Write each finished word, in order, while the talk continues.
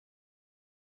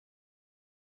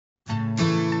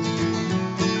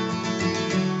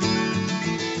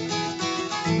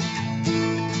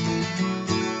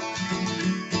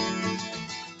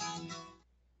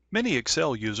Many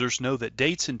Excel users know that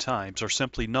dates and times are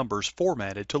simply numbers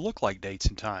formatted to look like dates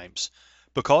and times.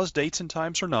 Because dates and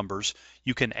times are numbers,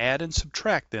 you can add and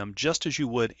subtract them just as you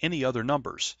would any other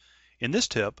numbers. In this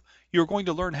tip, you're going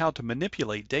to learn how to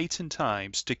manipulate dates and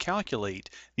times to calculate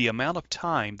the amount of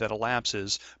time that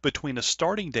elapses between a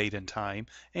starting date and time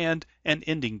and an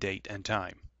ending date and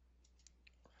time.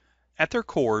 At their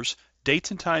cores,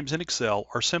 dates and times in Excel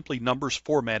are simply numbers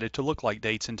formatted to look like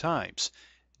dates and times.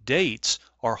 Dates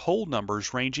are whole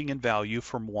numbers ranging in value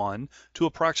from 1 to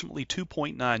approximately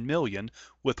 2.9 million,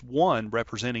 with 1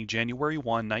 representing January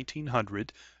 1,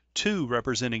 1900, 2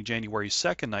 representing January 2,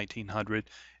 1900,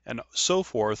 and so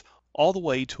forth, all the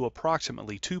way to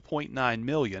approximately 2.9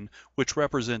 million, which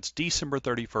represents December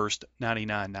 31st,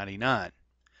 1999.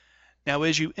 Now,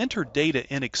 as you enter data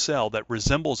in Excel that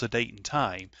resembles a date and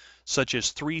time, such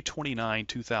as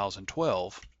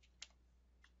 3/29/2012,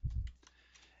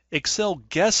 Excel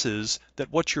guesses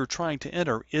that what you're trying to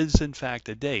enter is in fact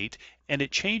a date, and it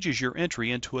changes your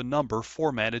entry into a number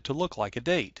formatted to look like a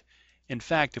date. In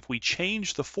fact, if we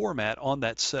change the format on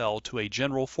that cell to a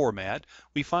general format,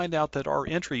 we find out that our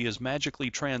entry is magically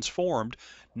transformed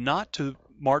not to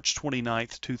March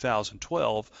 29th,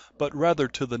 2012, but rather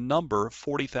to the number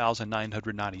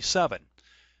 40,997.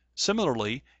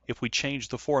 Similarly, if we change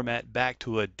the format back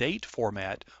to a date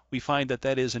format, we find that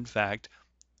that is in fact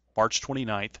March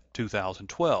 29th,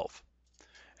 2012.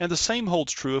 And the same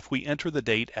holds true if we enter the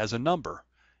date as a number.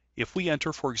 If we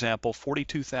enter, for example,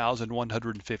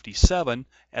 42,157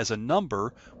 as a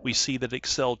number, we see that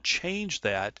Excel changed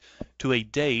that to a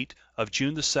date of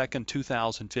June the 2nd,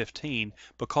 2015,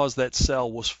 because that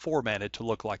cell was formatted to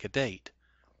look like a date.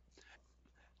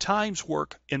 Times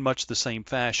work in much the same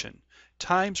fashion.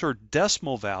 Times are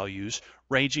decimal values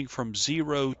ranging from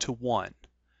 0 to 1.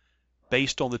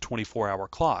 Based on the 24-hour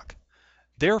clock.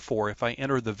 Therefore, if I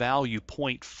enter the value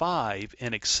 0.5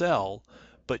 in Excel,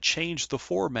 but change the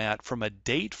format from a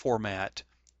date format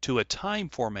to a time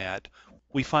format,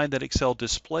 we find that Excel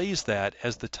displays that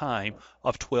as the time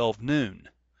of 12 noon.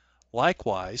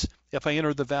 Likewise, if I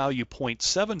enter the value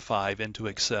 0.75 into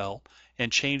Excel and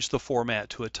change the format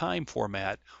to a time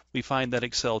format, we find that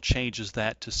Excel changes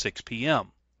that to 6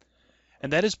 p.m.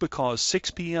 And that is because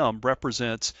 6 p.m.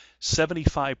 represents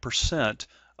 75%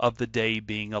 of the day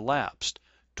being elapsed.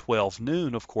 12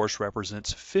 noon, of course,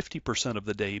 represents 50% of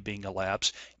the day being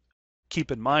elapsed.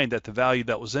 Keep in mind that the value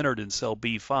that was entered in cell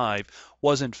B5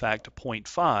 was in fact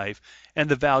 0.5, and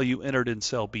the value entered in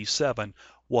cell B7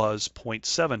 was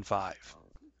 0.75.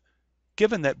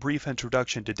 Given that brief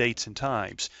introduction to dates and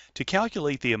times, to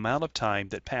calculate the amount of time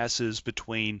that passes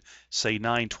between, say,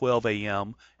 9:12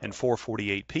 a.m. and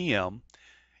 4:48 p.m.,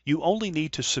 you only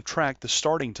need to subtract the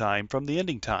starting time from the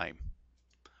ending time.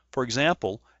 For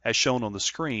example, as shown on the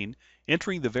screen,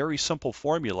 entering the very simple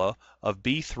formula of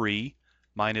B3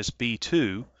 minus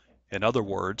B2, in other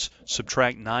words,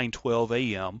 subtract 9:12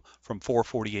 a.m. from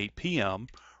 4:48 p.m.,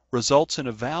 results in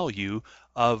a value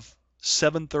of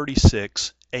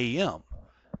 7:36 a.m.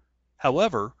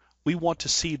 However, we want to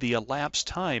see the elapsed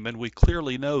time, and we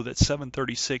clearly know that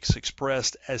 7:36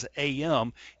 expressed as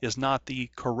a.m. is not the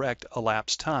correct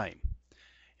elapsed time.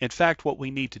 In fact, what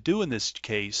we need to do in this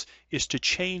case is to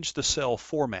change the cell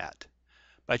format.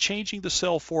 By changing the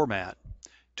cell format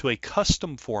to a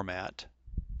custom format,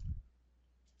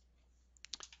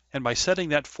 and by setting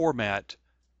that format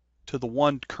to the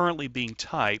one currently being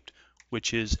typed,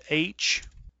 which is H:MM,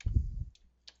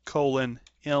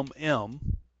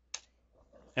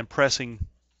 and pressing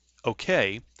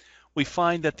OK, we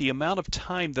find that the amount of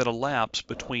time that elapsed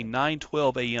between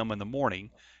 9:12 a.m. in the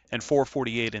morning and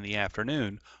 4:48 in the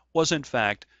afternoon was in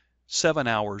fact 7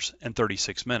 hours and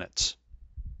 36 minutes.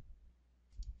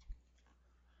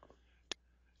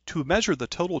 To measure the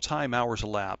total time hours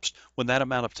elapsed when that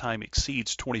amount of time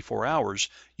exceeds 24 hours,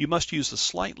 you must use a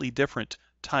slightly different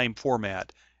time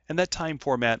format, and that time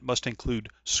format must include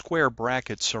square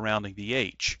brackets surrounding the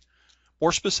H.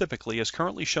 More specifically, as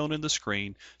currently shown in the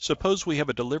screen, suppose we have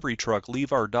a delivery truck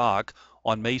leave our dock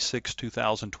on May 6,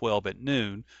 2012 at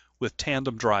noon with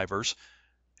tandem drivers,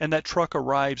 and that truck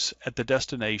arrives at the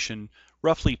destination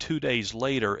roughly 2 days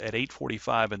later at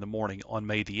 8:45 in the morning on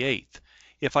May the 8th.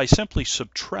 If I simply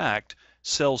subtract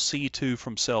cell C2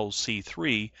 from cell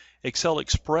C3, Excel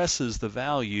expresses the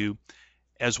value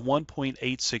as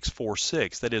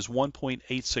 1.8646, that is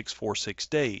 1.8646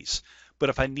 days. But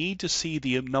if I need to see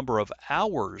the number of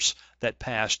hours that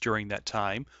passed during that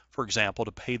time, for example,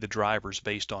 to pay the drivers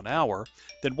based on hour,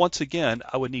 then once again,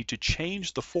 I would need to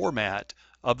change the format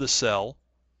of the cell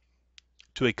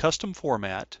to a custom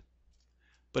format.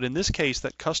 But in this case,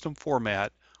 that custom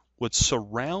format would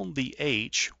surround the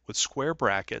H with square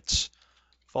brackets,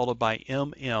 followed by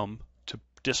MM to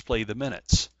display the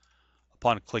minutes.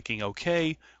 Upon clicking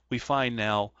OK, we find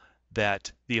now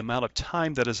that the amount of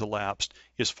time that has elapsed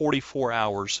is 44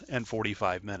 hours and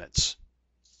 45 minutes.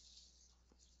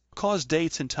 Because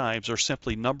dates and times are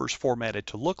simply numbers formatted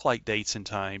to look like dates and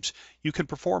times, you can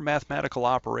perform mathematical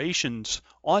operations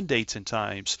on dates and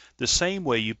times the same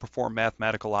way you perform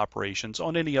mathematical operations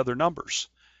on any other numbers.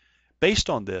 Based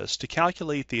on this, to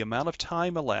calculate the amount of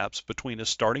time elapsed between a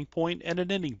starting point and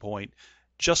an ending point,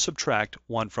 just subtract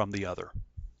one from the other.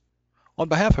 On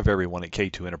behalf of everyone at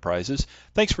K2 Enterprises,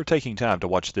 thanks for taking time to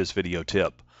watch this video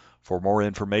tip. For more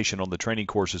information on the training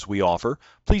courses we offer,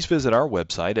 please visit our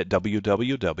website at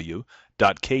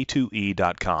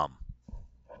www.k2e.com.